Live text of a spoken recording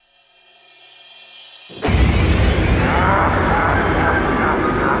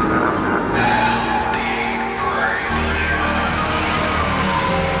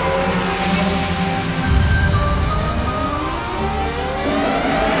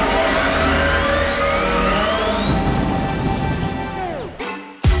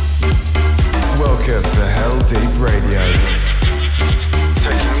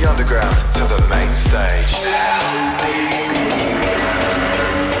underground to the main stage.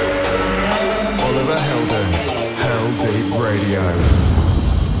 Oliver Heldens, Heldeep Radio.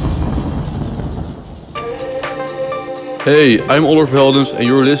 Hey, I'm Oliver Heldens and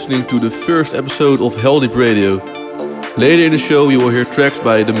you're listening to the first episode of Heldeep Radio. Later in the show you will hear tracks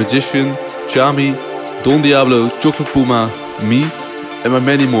by The Magician, Chami, Don Diablo, Chocolate Puma, me and by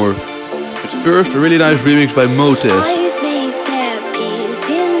many more. But first, a really nice remix by Motez.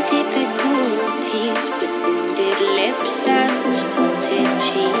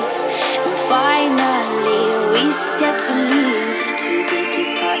 Step to leave to the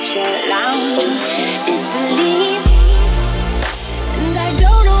departure lounge of disbelief. And I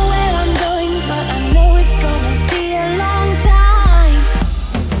don't know where I'm going, but I know it's gonna be a long time.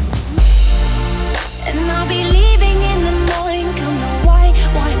 And I'll be leaving in the morning, come the white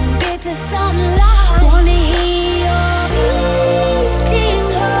and bitter sunlight. Wanna hear your beating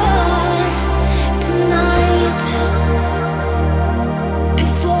heart tonight,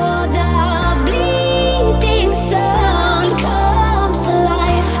 before the bleeding sun comes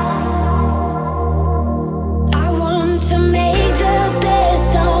alive. I want to make the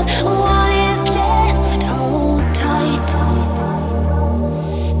best of what is left. Hold tight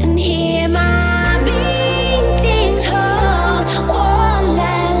and hear my beating heart one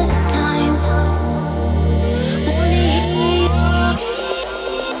last time. Wanna hear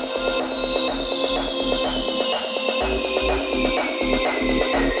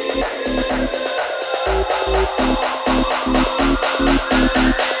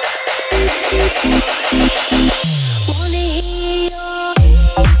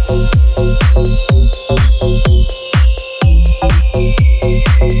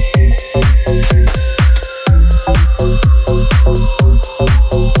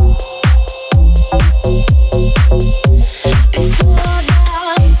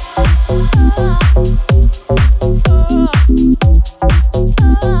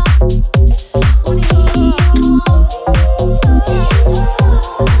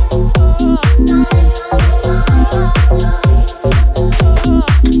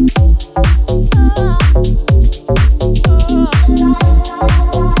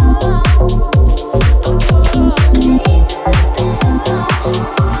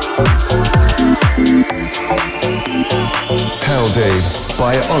Heldeep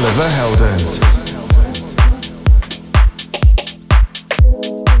by Oliver Heldens.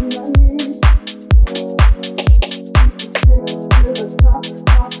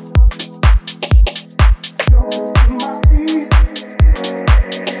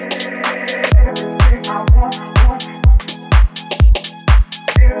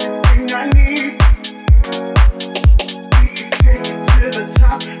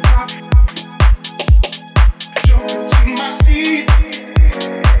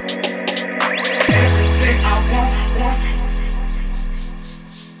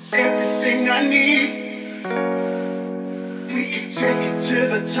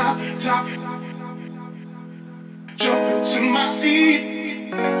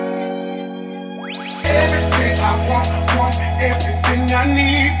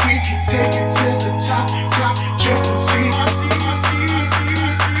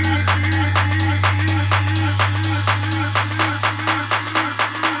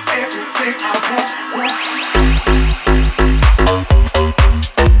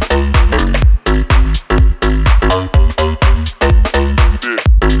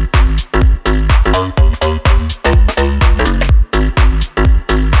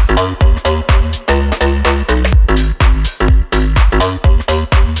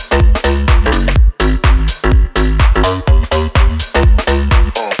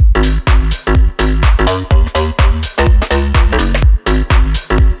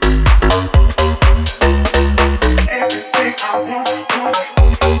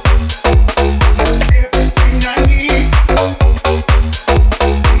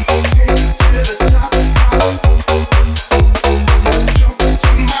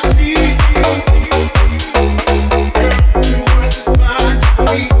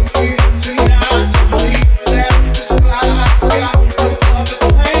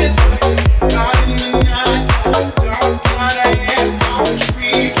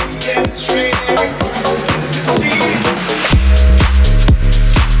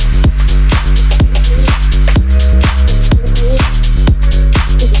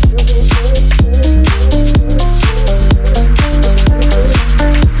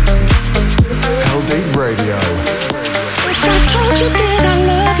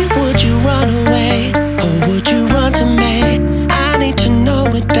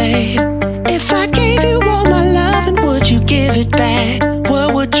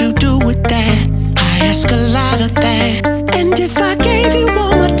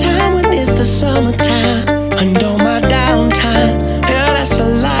 all my time when it's the summertime. And all my downtime, yeah, that's a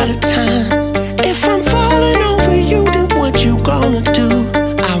lot of times. If I'm falling over you, then what you gonna do?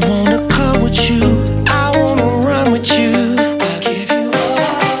 I wanna come with you, I wanna run with you. I'll give you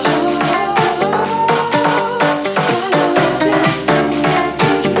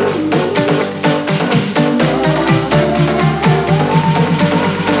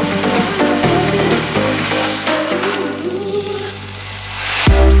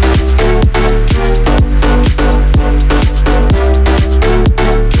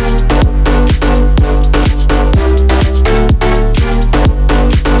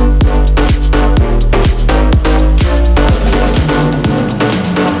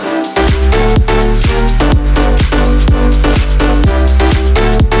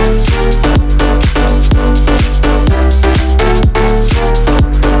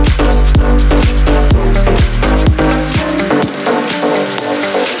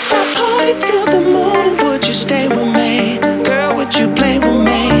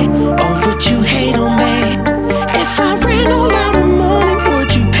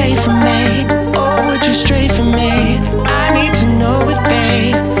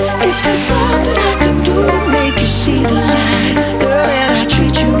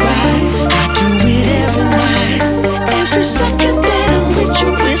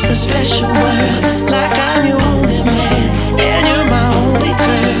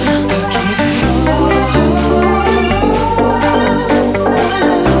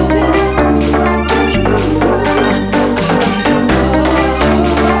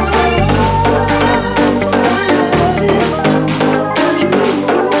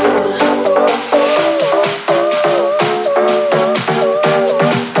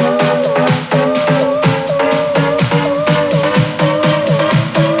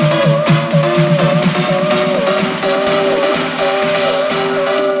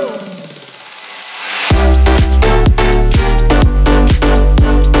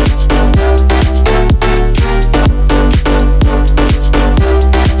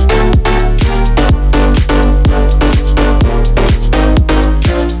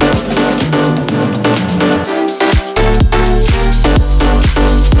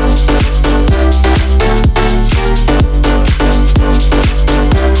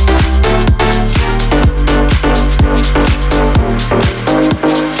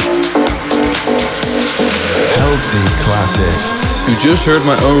You just heard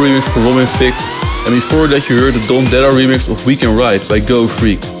my own remix for Robin Thicke, and before that you heard the Don Della remix of We Can Ride by Go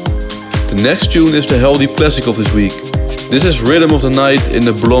Freak. The next tune is the Heldeep classic of this week. This is Rhythm of the Night in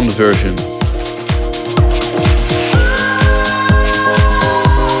the blonde version.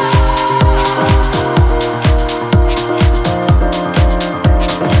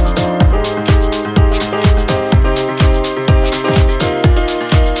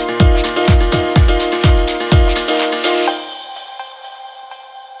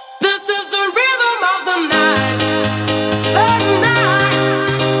 The rhythm of the night.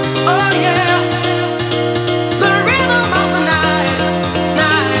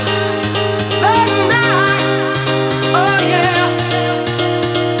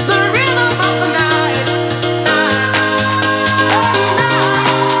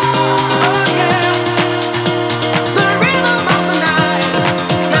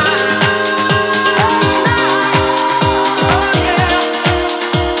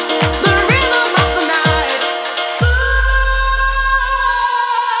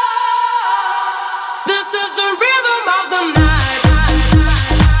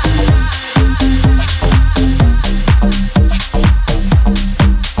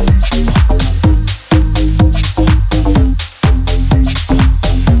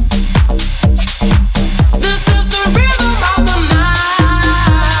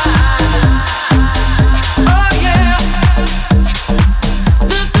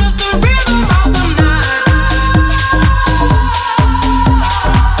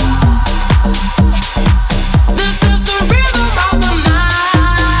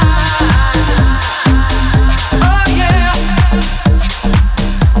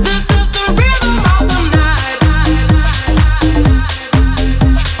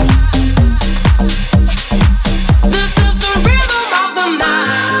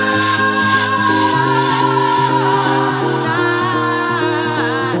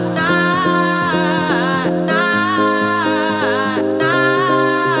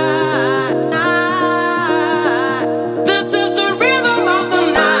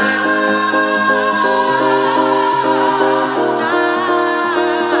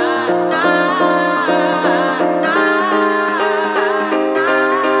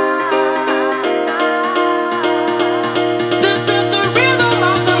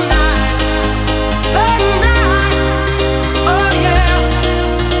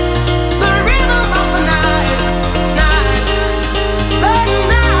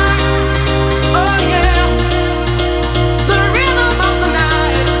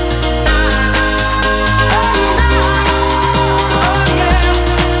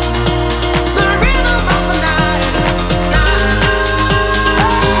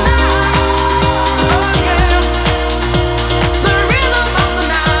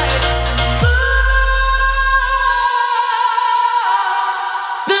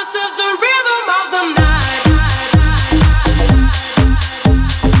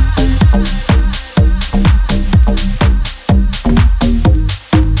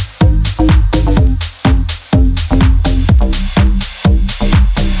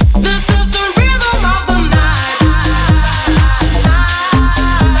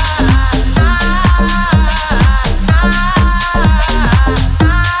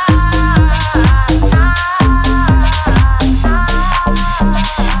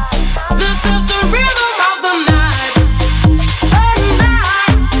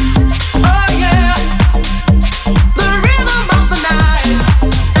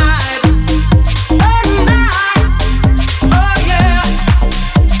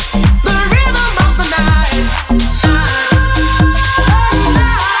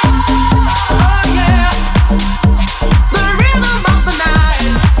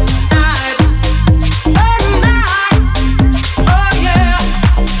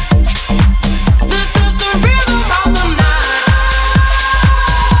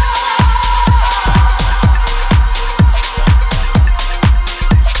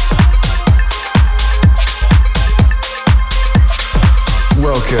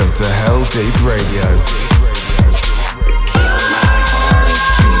 Welcome to Heldeep Radio.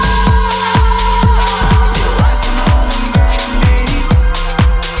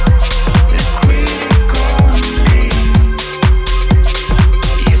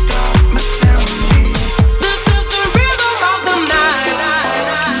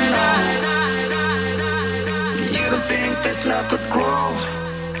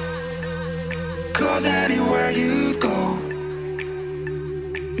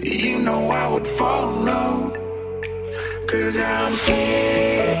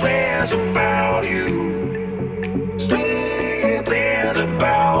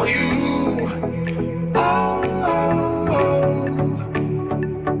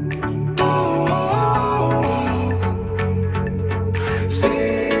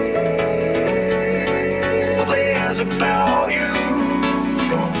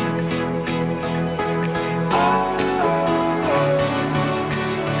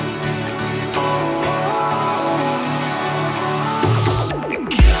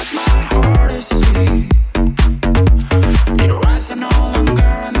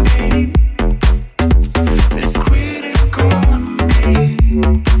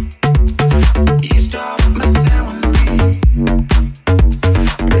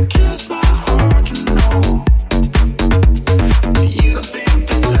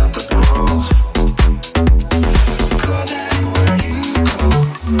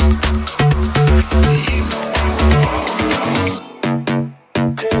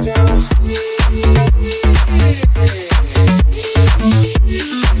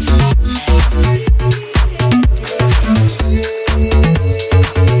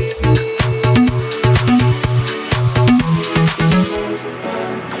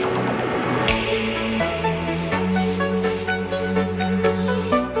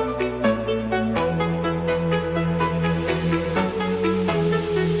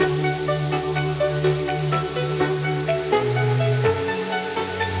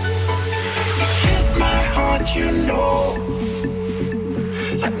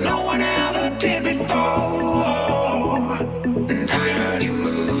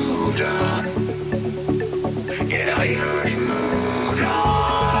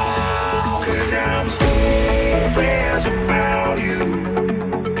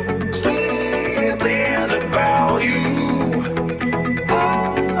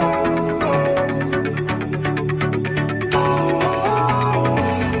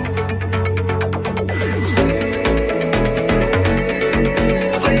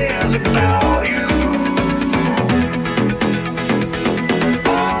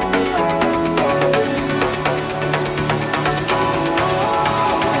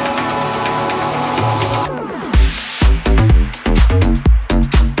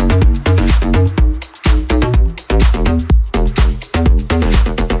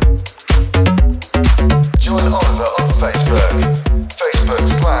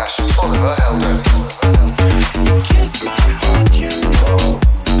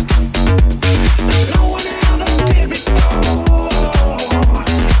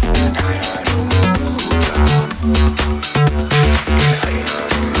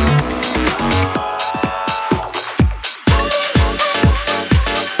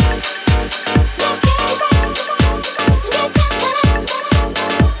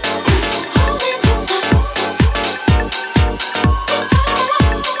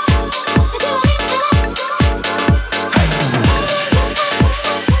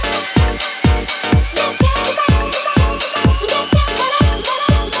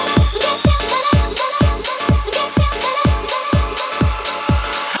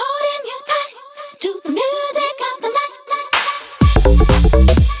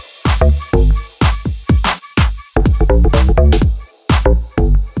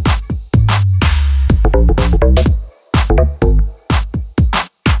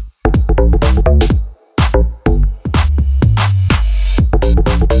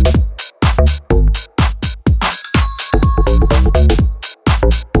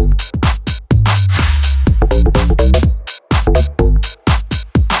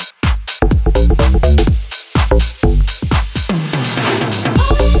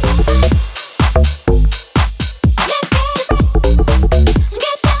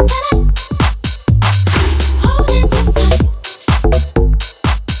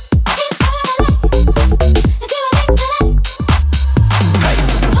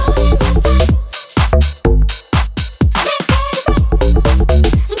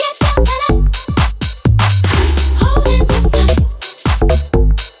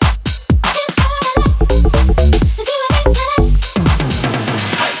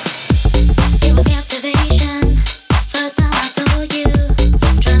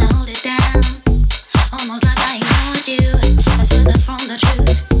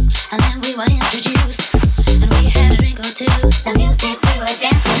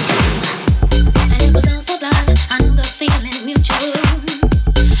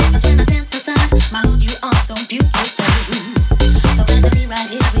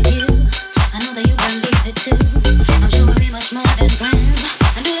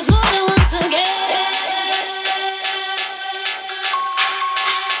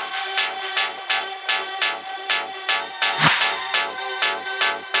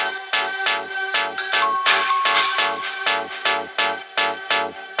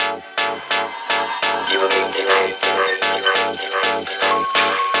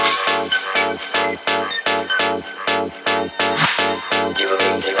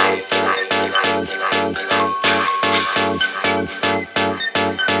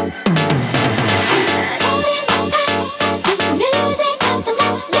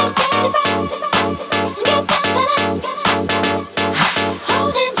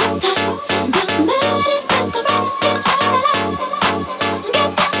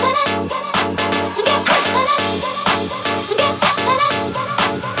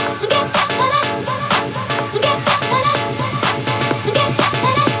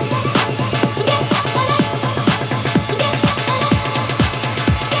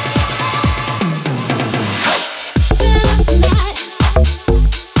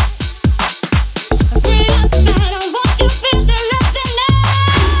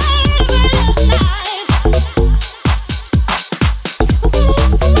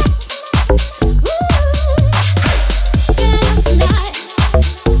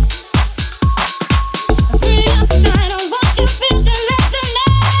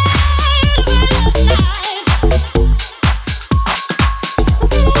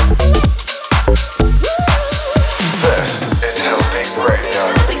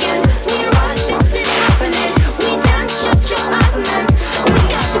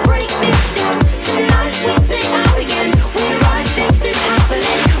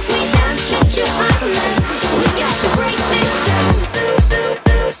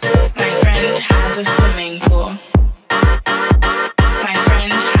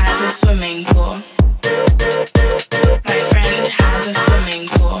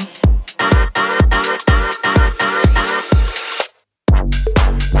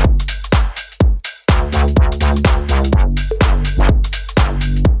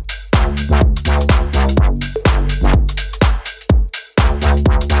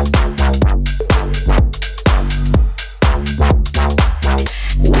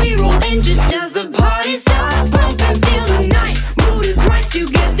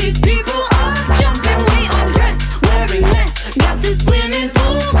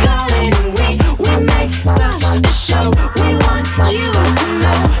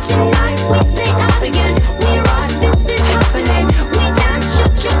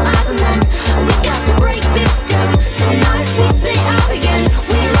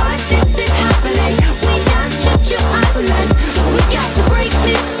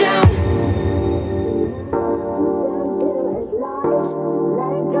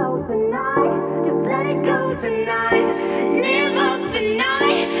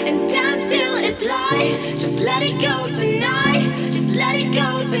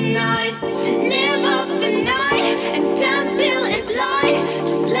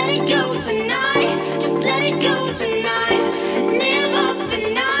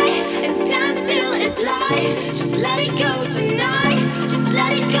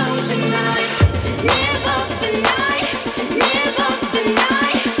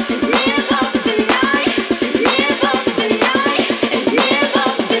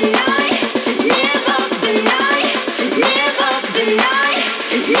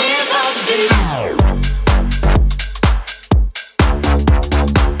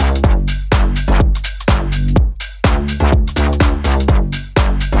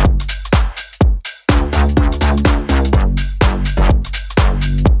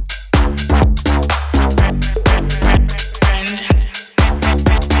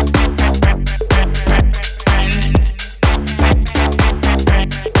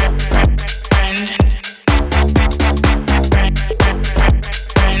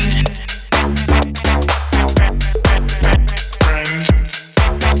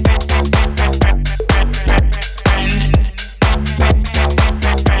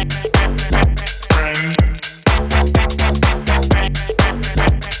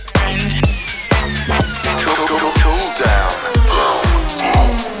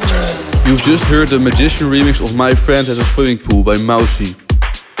 You've just heard the Magician remix of My Friends at a Swimming Pool by Mousy.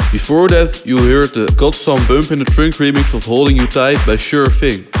 Before that, you heard the Got Some Bump in the Trunk remix of Holding You Tight by Sure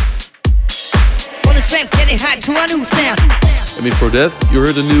Thing. And before that, you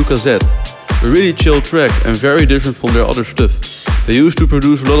heard the new Cassette. A really chill track and very different from their other stuff. They used to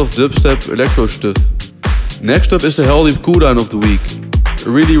produce a lot of dubstep, electro stuff. Next up is the Heldeep Cooldown of the week. A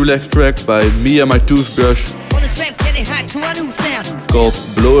really relaxed track by Me and My Toothbrush called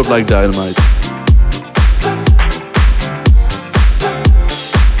Blow Up Like Dynamite.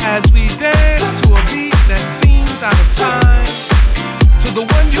 As we dance to a beat that seems out of time, to the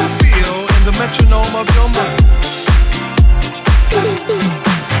one you feel in the metronome of your mind.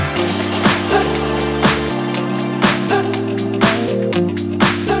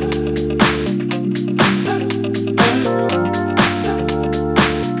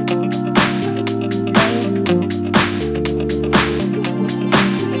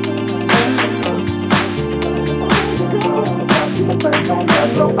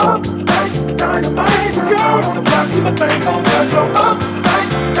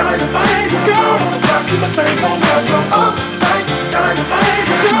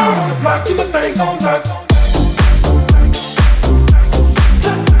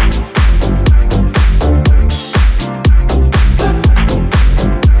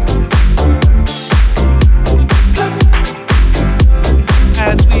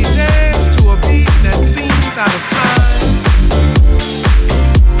 As we dance to a beat that seems out of time.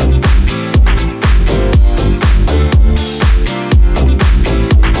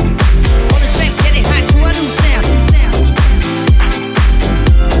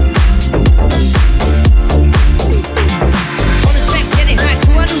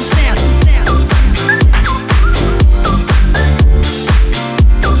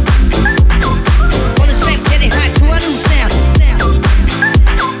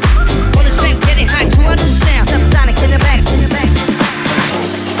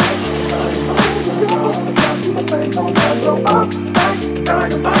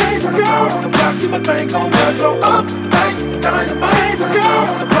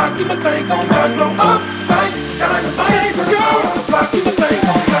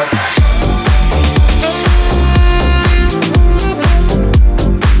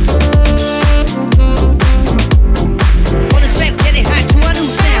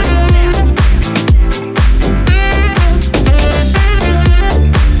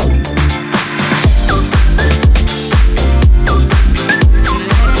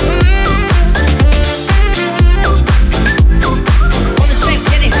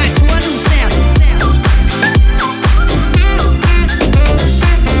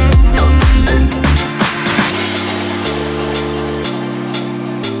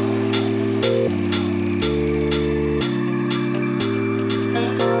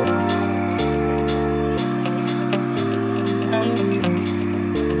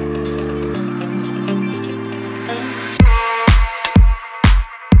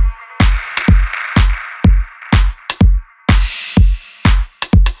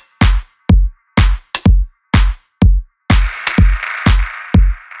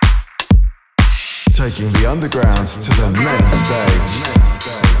 Taking the underground to the main stage.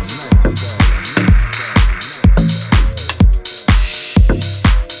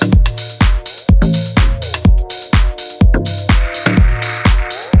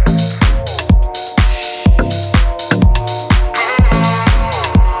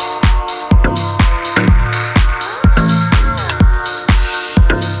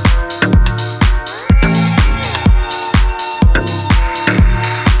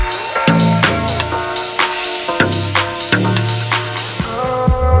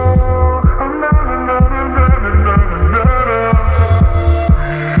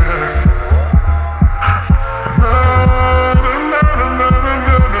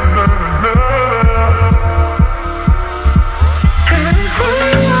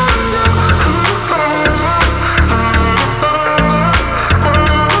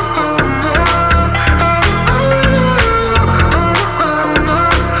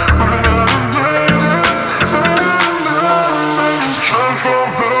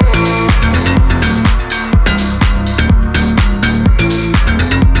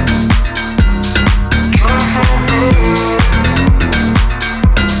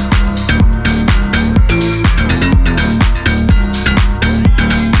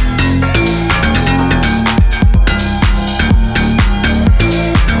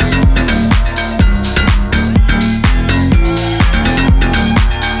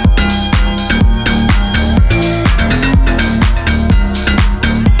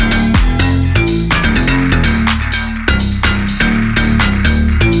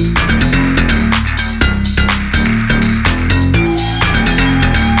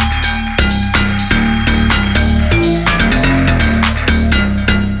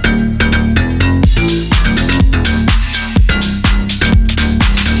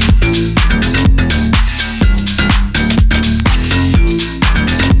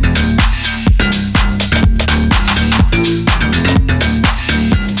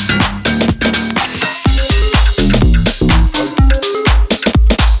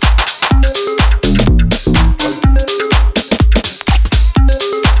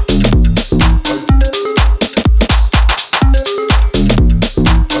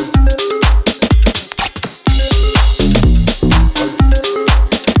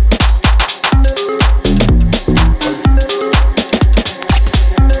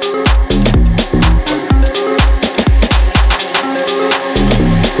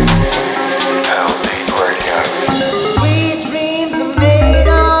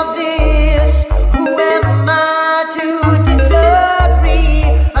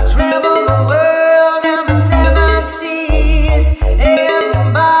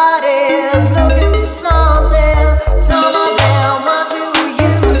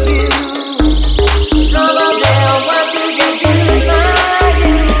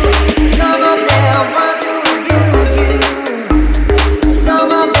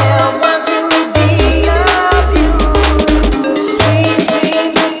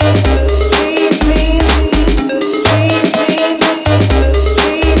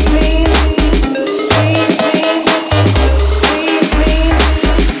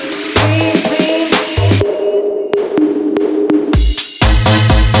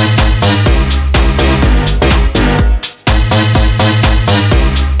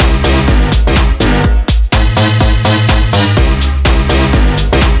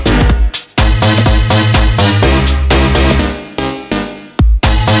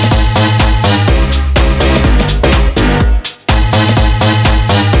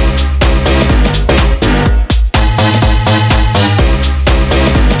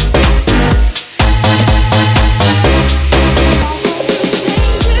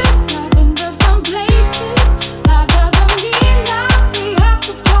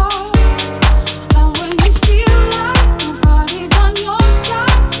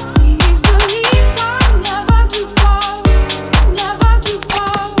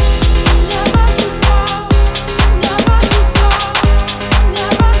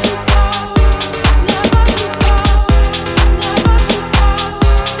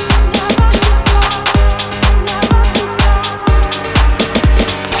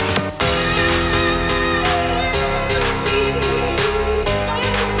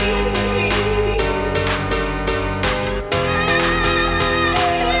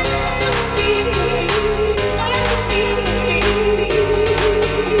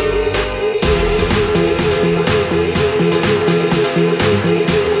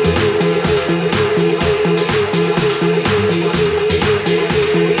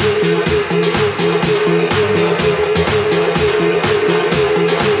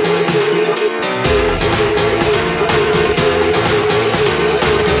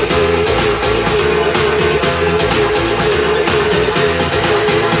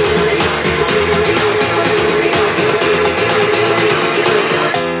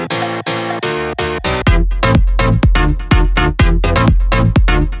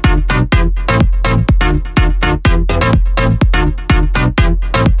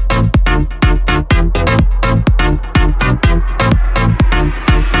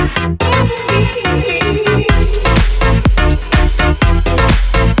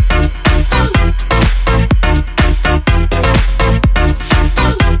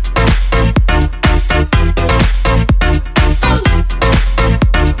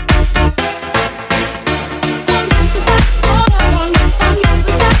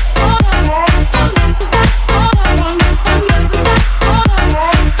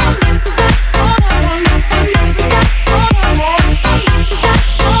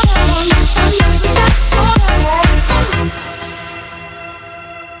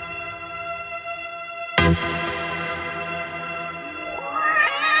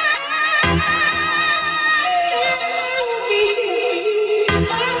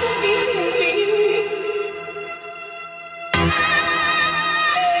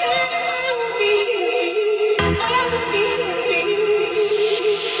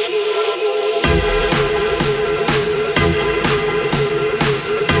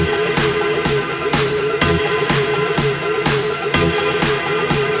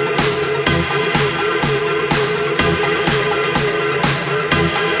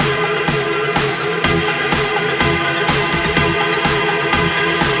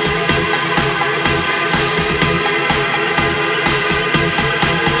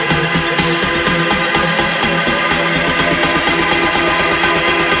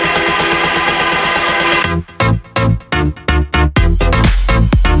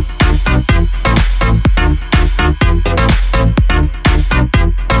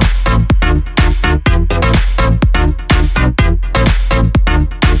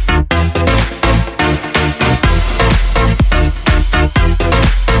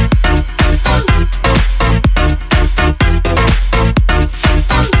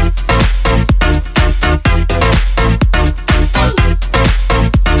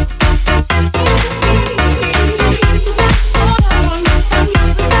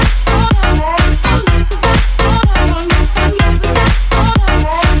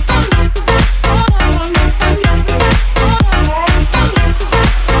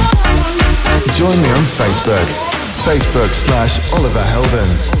 Facebook.com/Oliver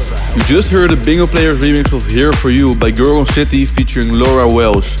Heldens. You just heard the Bingo Players remix of Here For You by Gorgon City featuring Laura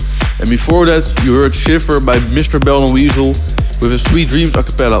Welsh. And before that you heard Shiver by Mr. Bell and Weasel with a Sweet Dreams a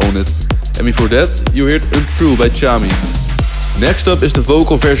cappella on it. And before that you heard Untrue by Chami. Next up is the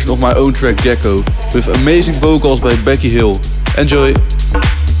vocal version of my own track Gecko with amazing vocals by Becky Hill. Enjoy!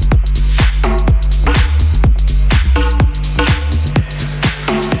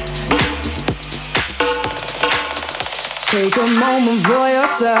 Take a moment for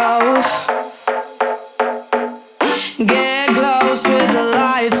yourself. Get close with the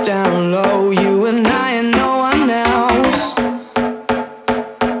lights down low. You and I and no one else.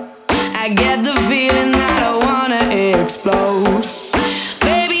 I get the feeling that I wanna explode.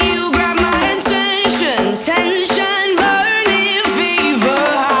 Baby, you grab my attention. Tension, burning fever.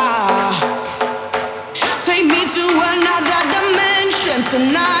 Take me to another dimension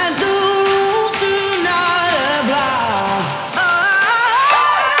tonight. The rules do not apply.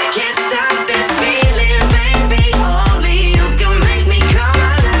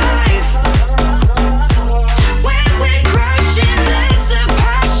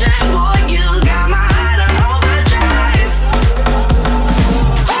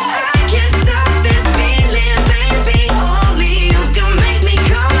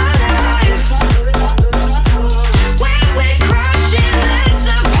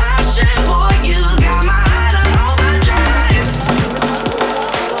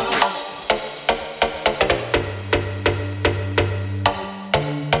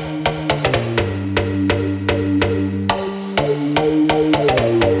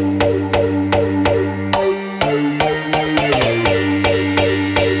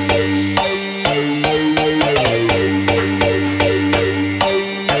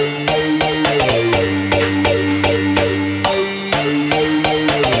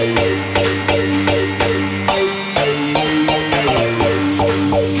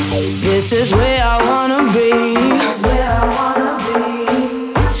 This is where I wanna be.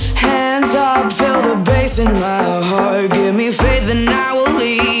 Hands up, feel the bass in my heart. Give me faith and I will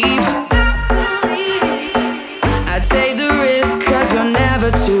leap. I take the risk cause you're never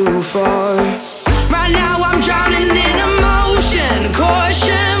too far. Right now I'm drowning in emotion.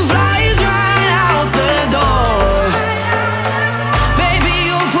 Caution flies right out the door. Baby,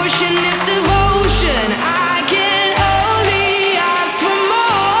 you're pushing this devotion. I can only ask for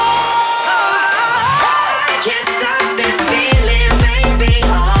more. I can't stop this feeling, baby.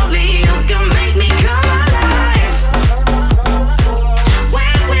 Only you can make me come alive.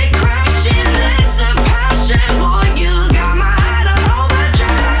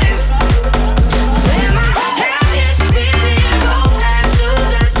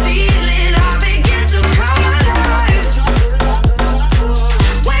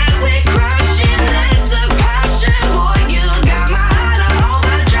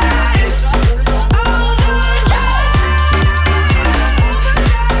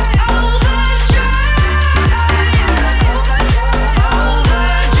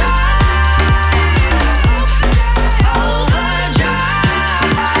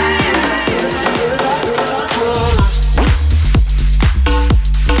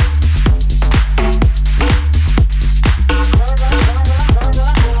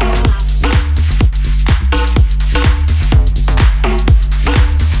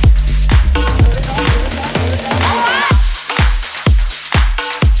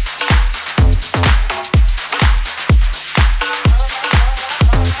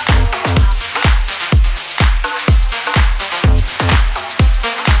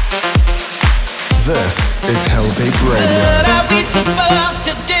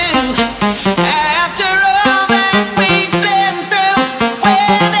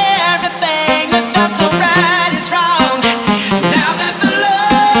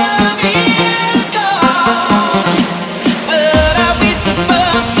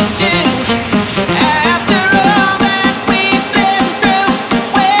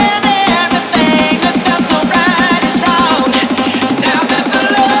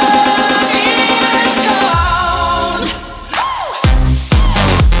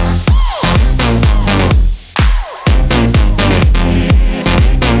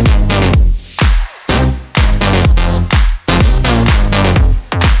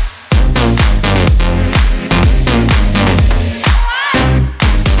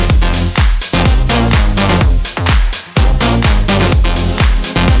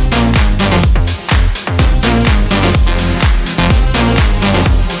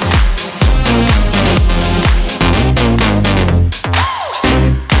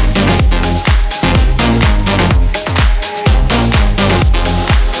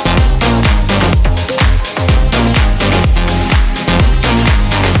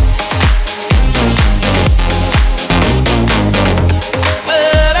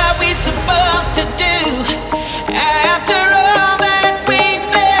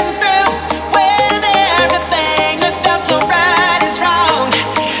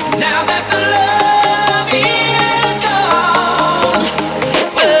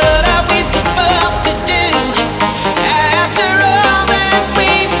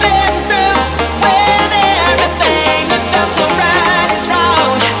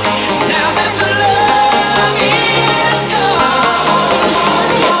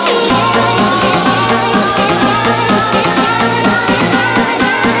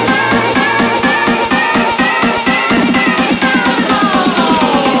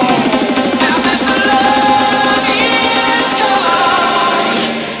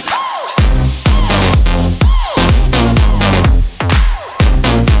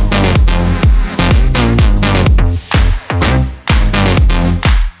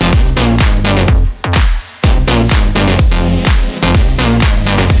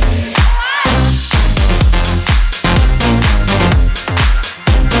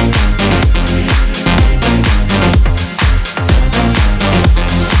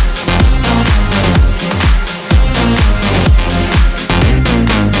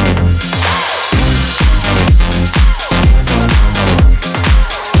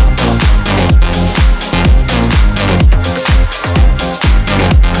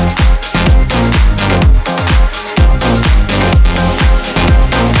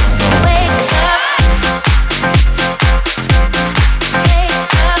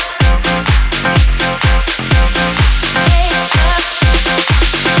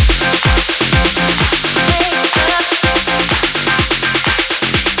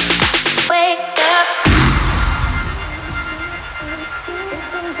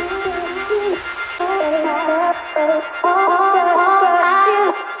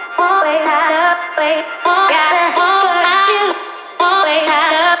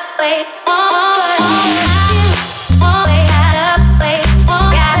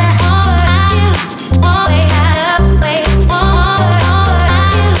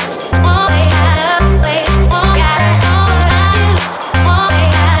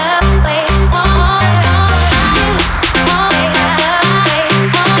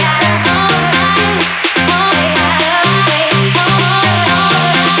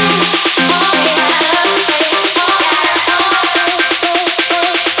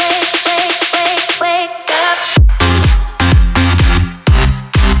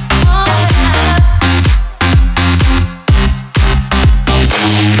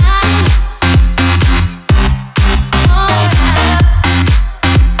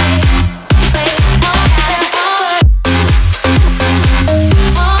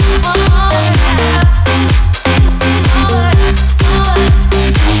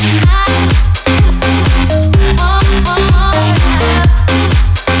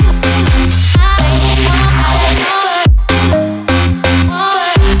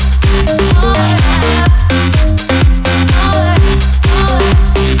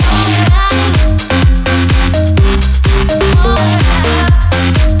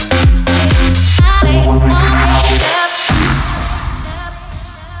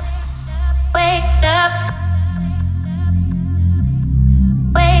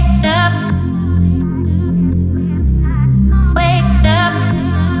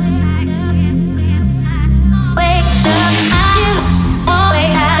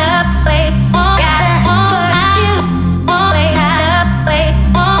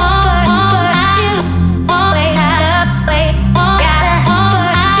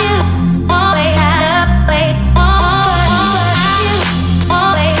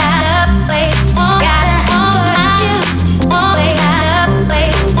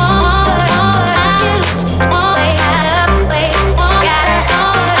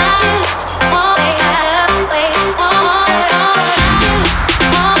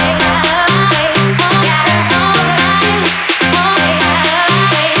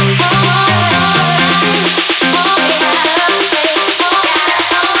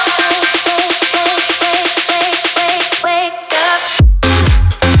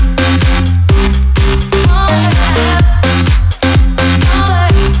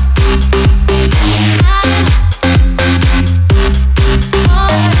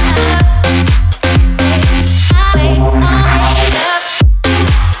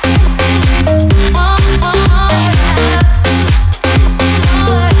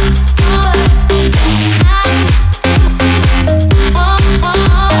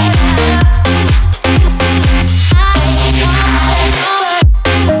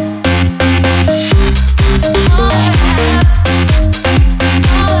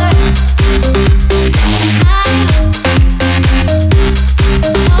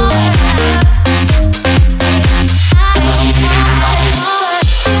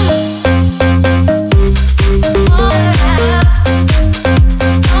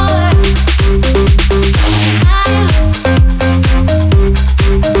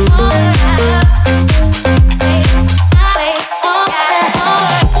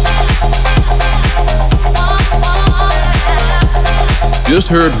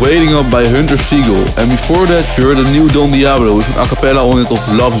 heard Waiting Up by Hunter Siegel, and before that you heard a new Don Diablo with an a cappella on it of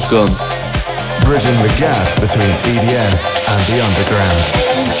Love Is Gone. Bridging the gap between EDM and the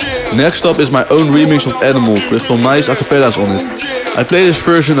underground. Next up is my own remix of Animals with some nice a cappellas on it. I play this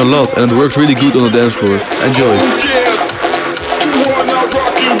version a lot and it works really good on the dance floor. Enjoy.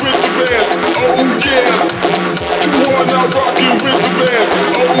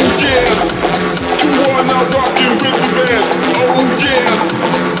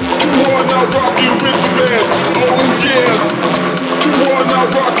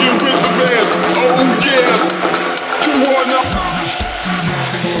 Oh yeah.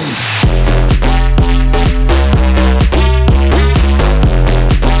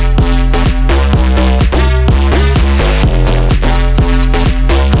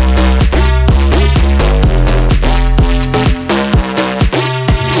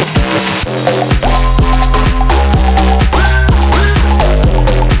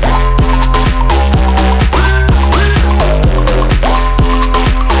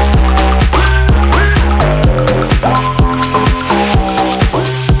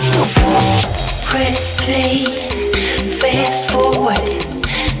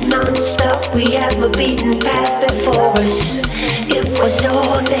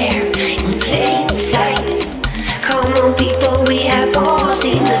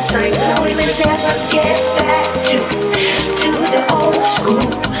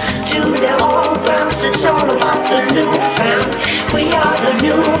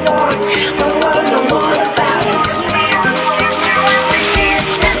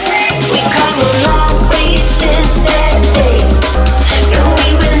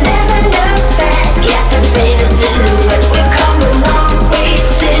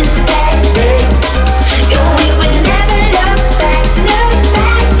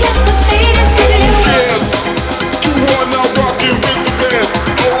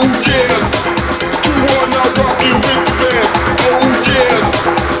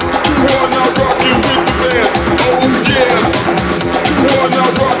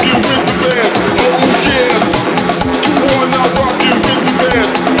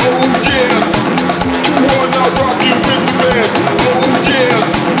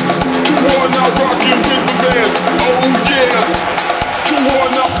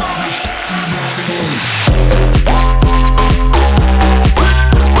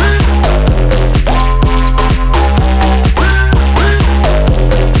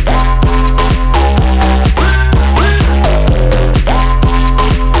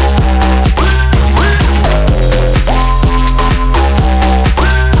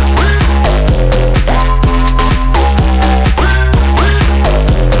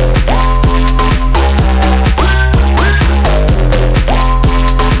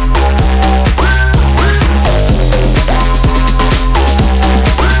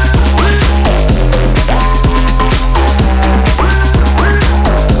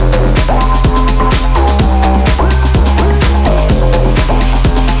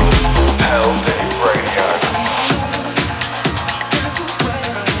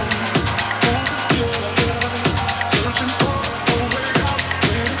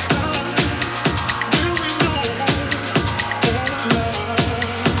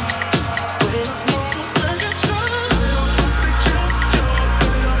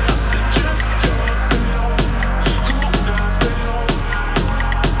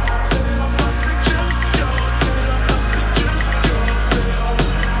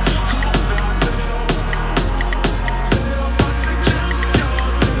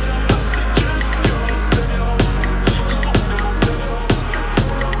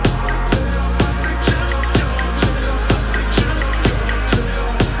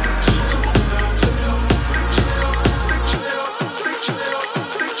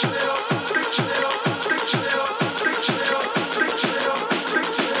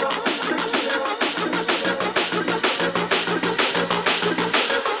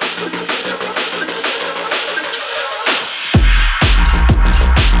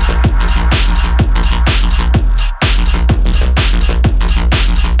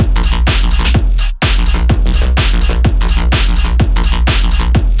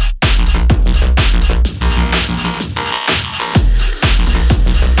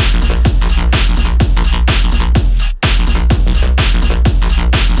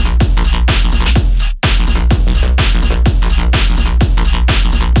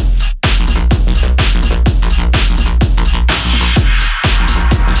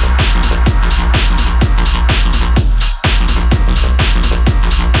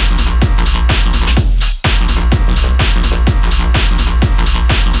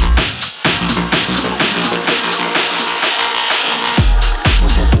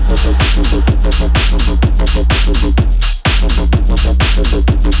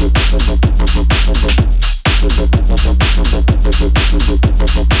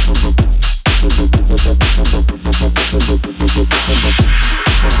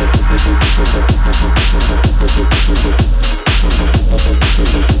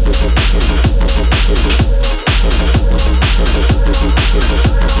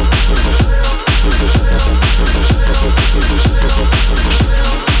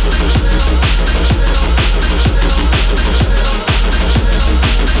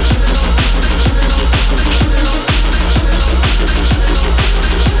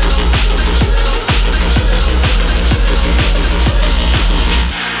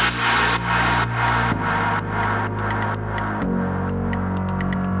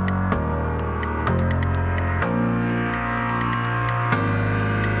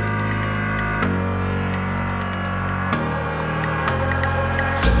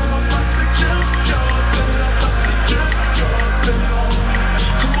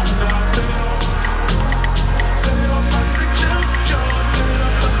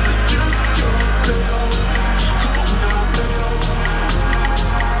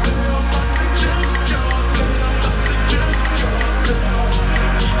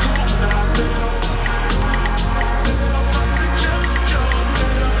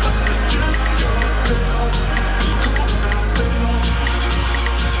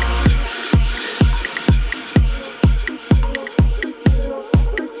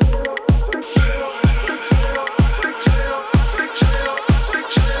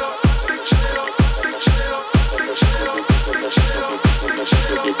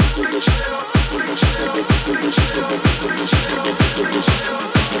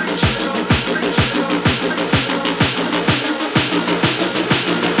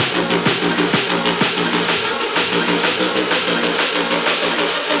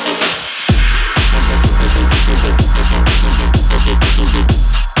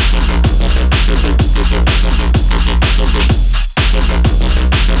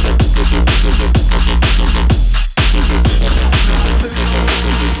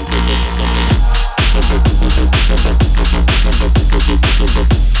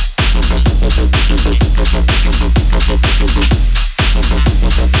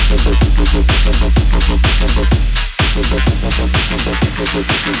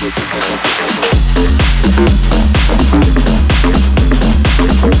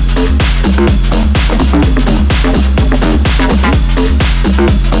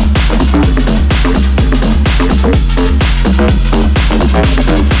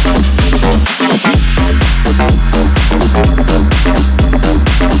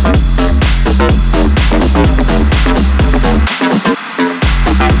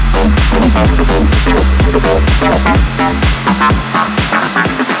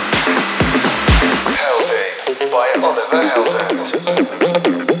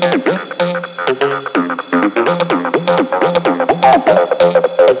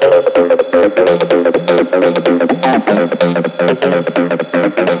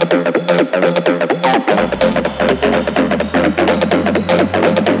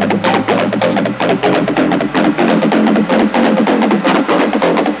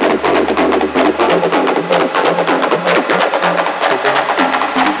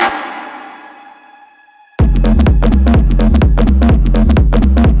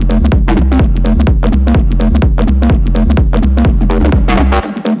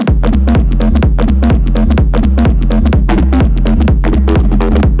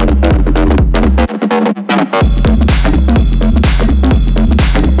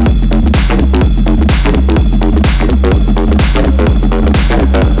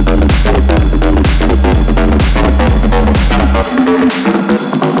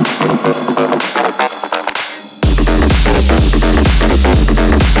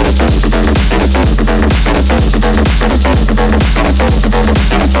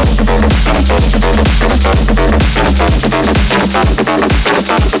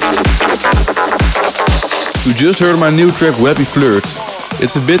 You just heard my new track Webby Flirt.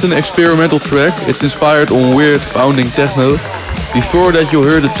 It's a bit an experimental track, it's inspired on weird pounding techno. Before that you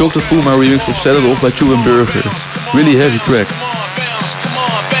heard the Chocolate Puma remix of Set It Off by Chew and Burger. Really heavy track.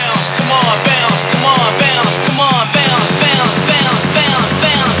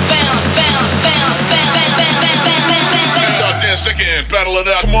 Second, battle it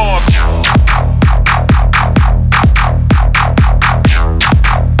out, come on.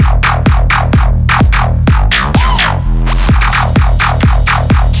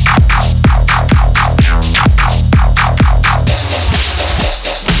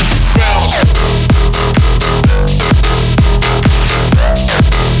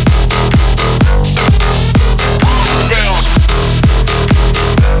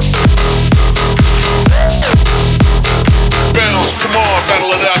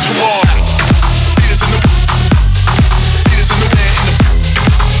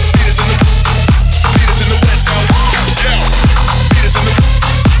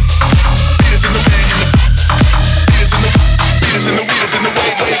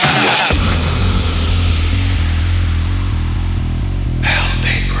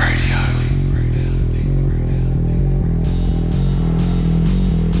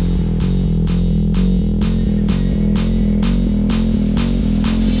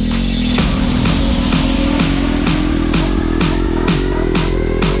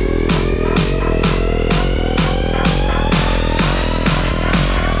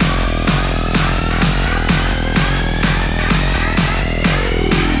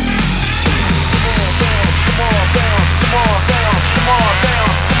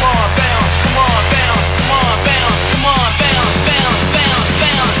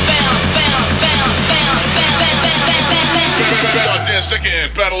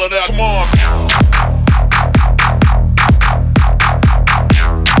 Second, battle it out, come on.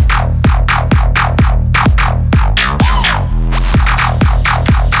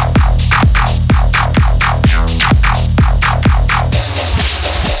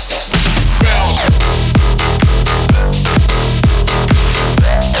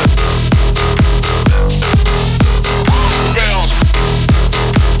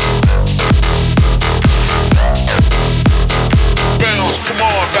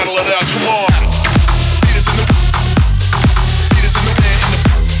 Battle it out, come on.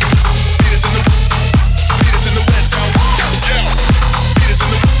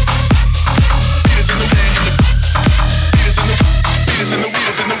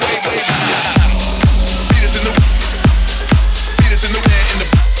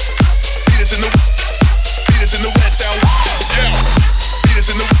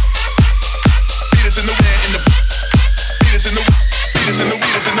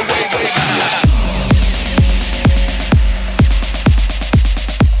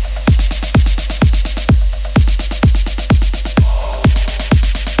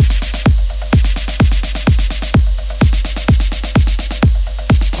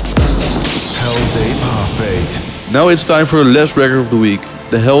 Now it's time for the last record of the week,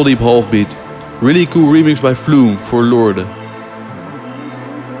 the Heldeep Halfbeat. Really cool remix by Flume for Lorde.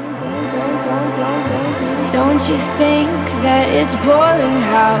 Don't you think that it's boring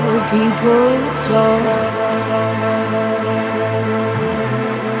how people talk?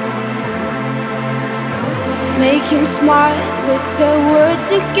 Making smart with their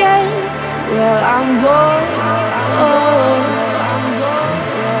words again. Well, I'm bored.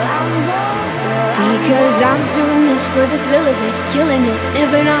 Because I'm doing this for the thrill of it, killing it,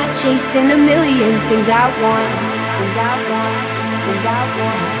 never not chasing a million things I want.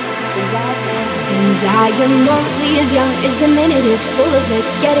 And I am only as young as the minute is full of it,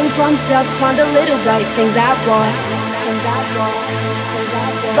 getting pumped up on the little bright things I want.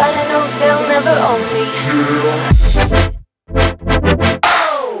 But I know they'll never own me.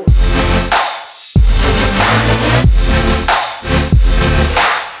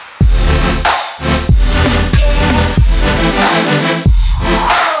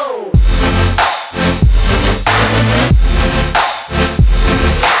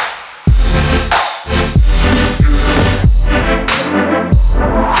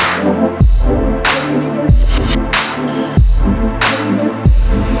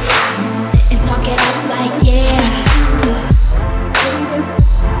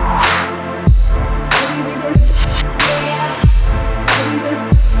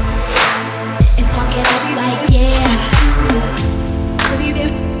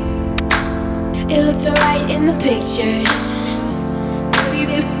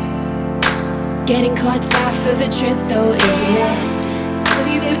 Getting caught after the trip though, isn't it?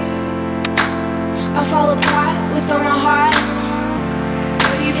 I fall apart with all my heart.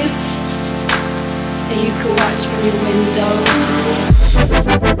 And you could watch from your window.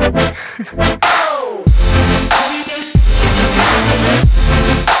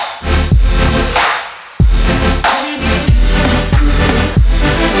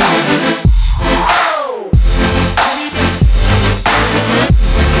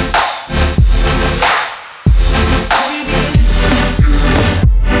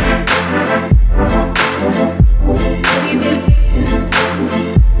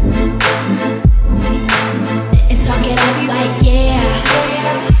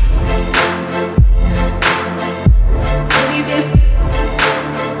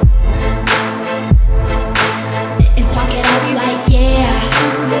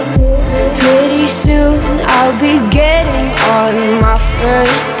 I'll be getting on my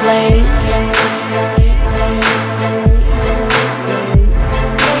first plane.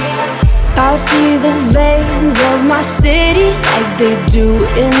 I'll see the veins of my city like they do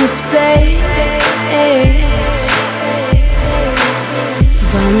in space.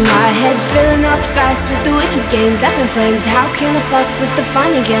 But my head's filling up fast with the wicked games up in flames. How can I fuck with the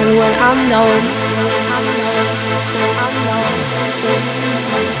fun again when I'm known?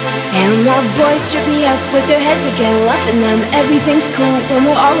 And my boys strip me up with their heads again, loving them. Everything's cool when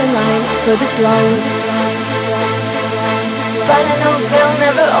we're all in line for the throne. But I know they'll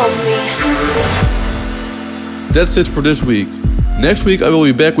never own me. That's it for this week. Next week I will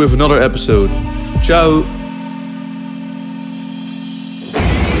be back with another episode. Ciao!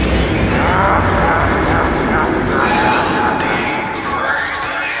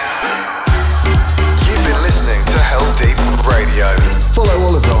 You've been listening to Heldeep Radio. Follow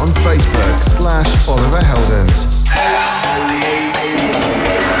Oliver on Facebook/Oliver Heldens.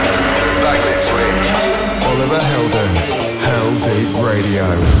 Back next week, Oliver Heldens, Heldeep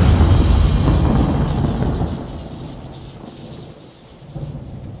Radio.